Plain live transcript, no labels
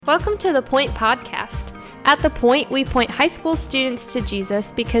Welcome to The Point Podcast. At The Point, we point high school students to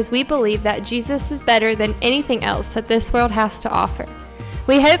Jesus because we believe that Jesus is better than anything else that this world has to offer.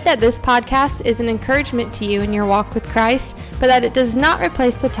 We hope that this podcast is an encouragement to you in your walk with Christ, but that it does not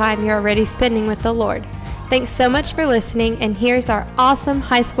replace the time you're already spending with the Lord. Thanks so much for listening, and here's our awesome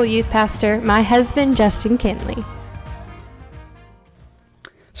high school youth pastor, my husband, Justin Kinley.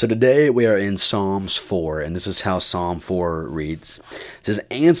 So today we are in Psalms 4, and this is how Psalm 4 reads. It says,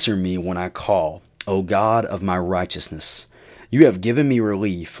 "Answer me when I call, O God of my righteousness. You have given me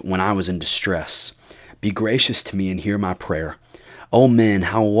relief when I was in distress. Be gracious to me and hear my prayer. O men,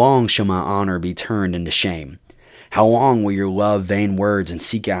 how long shall my honor be turned into shame? How long will you love vain words and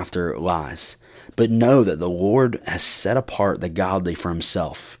seek after lies? But know that the Lord has set apart the godly for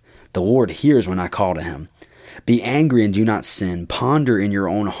himself. The Lord hears when I call to him. Be angry and do not sin. Ponder in your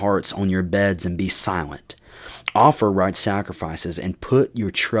own hearts on your beds and be silent. Offer right sacrifices and put your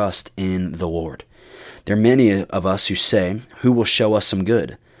trust in the Lord. There are many of us who say, who will show us some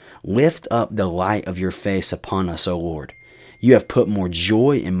good? Lift up the light of your face upon us, O Lord. You have put more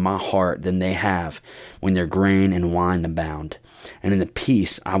joy in my heart than they have when their grain and wine abound. And in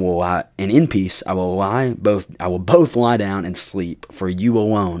peace I will both lie down and sleep. For you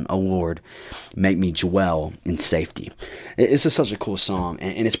alone, O Lord, make me dwell in safety." This is such a cool psalm,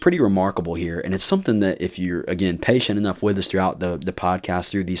 and it's pretty remarkable here. And it's something that if you're, again, patient enough with us throughout the podcast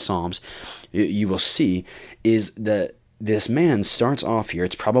through these psalms, you will see is that this man starts off here.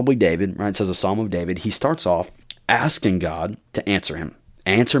 It's probably David, right? It says a Psalm of David. He starts off asking God to answer him.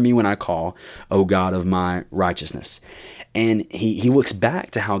 Answer me when I call, O God of my righteousness. And he looks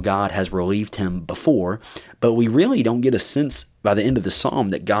back to how God has relieved him before, but we really don't get a sense by the end of the psalm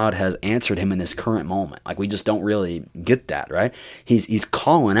that God has answered him in this current moment. Like, we just don't really get that, right? He's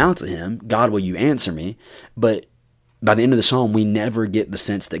calling out to him, God, will you answer me? But by the end of the psalm, we never get the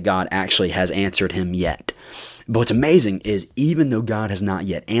sense that God actually has answered him yet. But what's amazing is even though God has not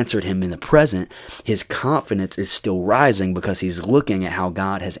yet answered him in the present, his confidence is still rising because he's looking at how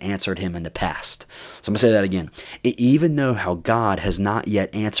God has answered him in the past. So I'm going to say that again. Even though how God has not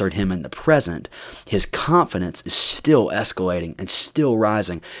yet answered him in the present, his confidence is still escalating and still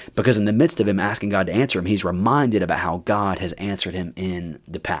rising because in the midst of him asking God to answer him, he's reminded about how God has answered him in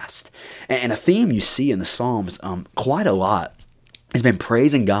the past. And a theme you see in the Psalms quite a lot has been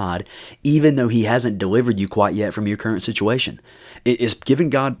praising God even though he hasn't delivered you quite yet from your current situation. It is giving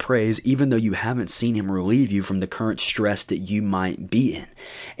God praise even though you haven't seen him relieve you from the current stress that you might be in.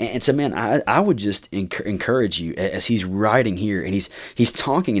 And so, man, I would just encourage you as he's writing here and he's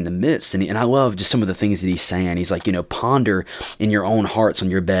talking in the midst. And I love just some of the things that he's saying. He's like, ponder in your own hearts on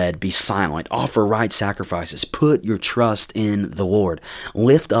your bed, be silent, offer right sacrifices, put your trust in the Lord,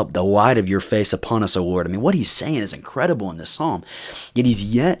 lift up the light of your face upon us, O Lord. I mean, what he's saying is incredible in this psalm. Yet he's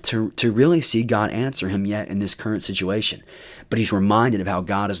yet to really see God answer him yet in this current situation. But he's reminded of how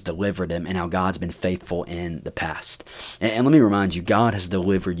God has delivered him and how God's been faithful in the past. And let me remind you, God has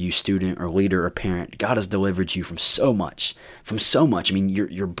delivered you, student or leader or parent. God has delivered you from so much. I mean,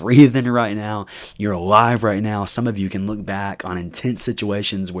 you're breathing right now. You're alive right now. Some of you can look back on intense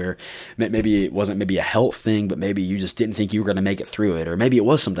situations where maybe it wasn't maybe a health thing, but maybe you just didn't think you were going to make it through it. Or maybe it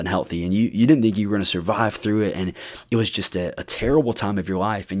was something healthy and you didn't think you were going to survive through it. And it was just a terrible time of your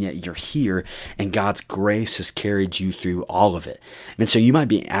life. And yet you're here and God's grace has carried you through all of it. And so you might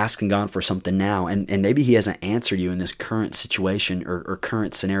be asking God for something now, and maybe he hasn't answered you in this current situation or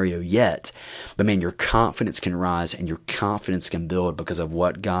current scenario yet. But man, your confidence can rise and your confidence can build because of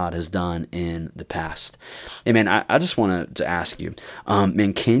what God has done in the past. And man, I just wanted to ask you,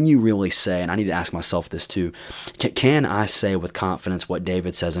 man, can you really say, and I need to ask myself this too, can I say with confidence what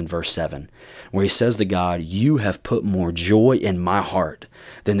David says in verse 7, where he says to God, you have put more joy in my heart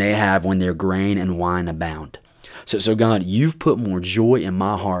than they have when their grain and wine abound. So God, you've put more joy in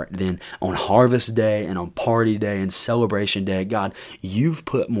my heart than on harvest day and on party day and celebration day. God, you've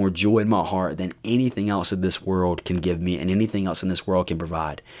put more joy in my heart than anything else that this world can give me and anything else in this world can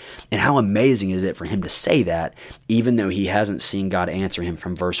provide. And how amazing is it for him to say that, even though he hasn't seen God answer him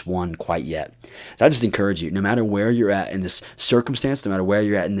from verse 1 quite yet. So I just encourage you, no matter where you're at in this circumstance, no matter where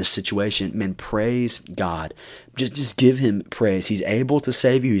you're at in this situation, man, praise God. Just give him praise. He's able to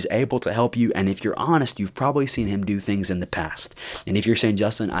save you. He's able to help you. And if you're honest, you've probably seen him do things in the past. And if you're saying,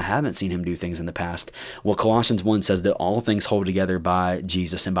 Justin, I haven't seen him do things in the past, well, Colossians 1 says that all things hold together by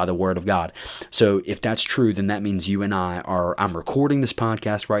Jesus and by the word of God. So if that's true, then that means you and I'm recording this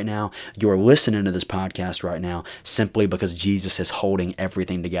podcast right now. You're listening to this podcast right now simply because Jesus is holding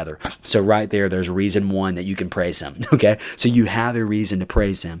everything together. So right there's reason one that you can praise him. Okay. So you have a reason to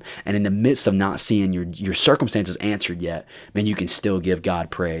praise him. And in the midst of not seeing your circumstances circumstances answered yet, man, you can still give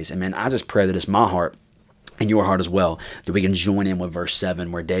God praise. And man, I just pray that it's my heart and your heart as well, that we can join in with verse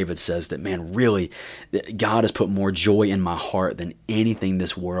 7 where David says that, man, really, God has put more joy in my heart than anything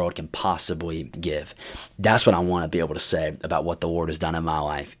this world can possibly give. That's what I want to be able to say about what the Lord has done in my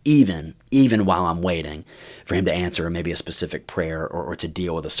life, even while I'm waiting for him to answer maybe a specific prayer or to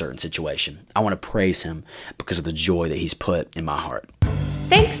deal with a certain situation. I want to praise him because of the joy that he's put in my heart.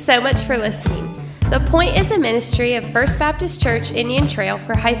 Thanks so much for listening. The Point is a ministry of First Baptist Church Indian Trail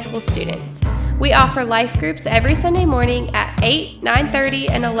for high school students. We offer life groups every Sunday morning at 8, 9:30,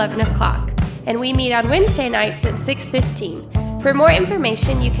 and 11 o'clock, and we meet on Wednesday nights at 6:15. For more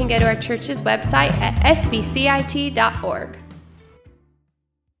information, you can go to our church's website at fbcit.org.